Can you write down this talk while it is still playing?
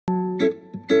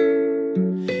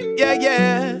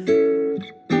yeah.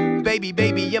 Baby,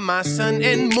 baby, you're my sun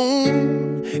and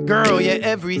moon. Girl, you're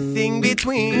everything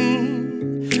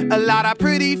between. A lot of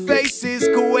pretty faces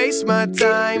could waste my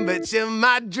time, but you're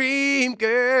my dream,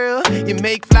 girl. You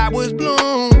make flowers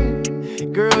bloom.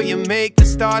 Girl, you make the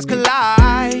stars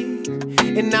collide.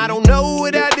 And I don't know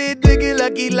what I did to get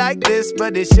lucky like this,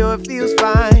 but it sure feels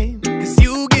fine. Cause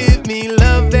you give me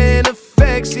love and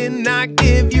affection, I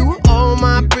give you all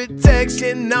my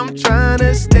protection. I'm trying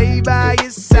to stay by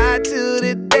your side till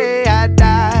the day I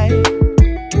die.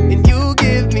 And you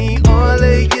give me all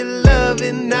of your love,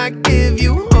 and I give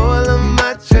you all of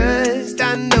my trust.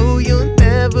 I know you'll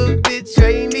never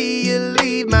betray me, you'll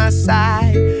leave my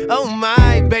side. Oh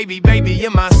my baby, baby,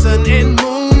 you're my sun and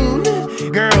moon.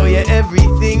 Girl, you're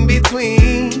everything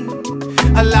between.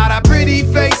 A lot of pretty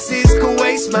faces could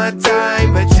waste my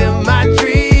time, but you're my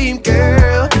dream,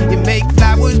 girl. You make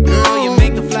flowers bloom, you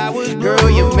make the flowers bloom. Girl,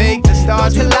 you make the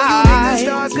stars collide.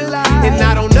 And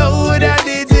I don't know what I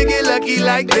did to get lucky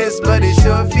like this, but it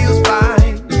sure feels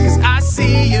fine. Cause I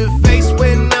see your face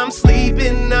when I'm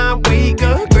sleeping. I wake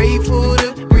up grateful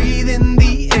to breathe in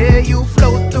the air you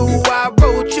float through. I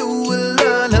wrote you a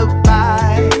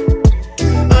lullaby,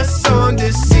 a song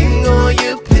to sing on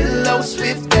your pillow,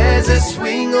 swift as a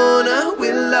swing on a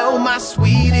willow. My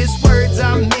sweetest words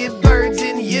are mid-birds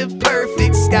in your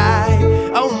perfect sky.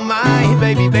 Oh my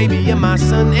baby, baby, you're my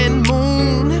sun and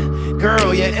moon.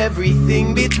 Girl, you're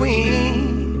everything between.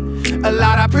 A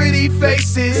lot of pretty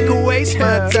faces could waste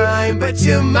my time, but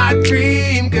you're my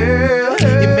dream, girl.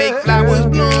 You make flowers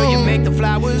bloom, you make the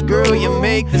flowers grow. Girl, you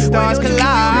make the stars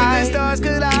collide.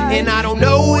 And I don't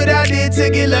know what I did to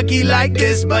get lucky like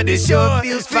this, but it sure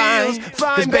feels fine.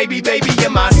 Cause baby, baby, you're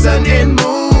my sun and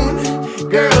moon.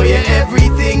 Girl, you're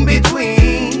everything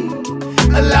between.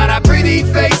 A lot of pretty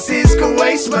faces could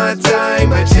waste my time,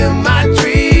 but you're my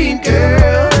dream,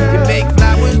 girl. You make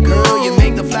flowers grow, you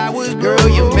make the flowers grow. Girl,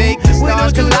 you make the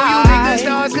stars collide.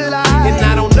 And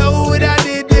I don't know what I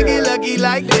did to get lucky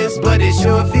like this, but it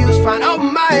sure feels fine. Oh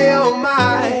my, oh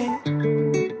my,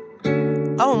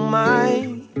 oh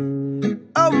my,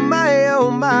 oh my, oh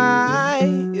my,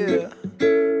 yeah.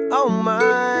 Oh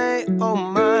my,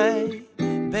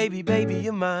 baby, baby,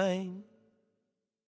 you're mine.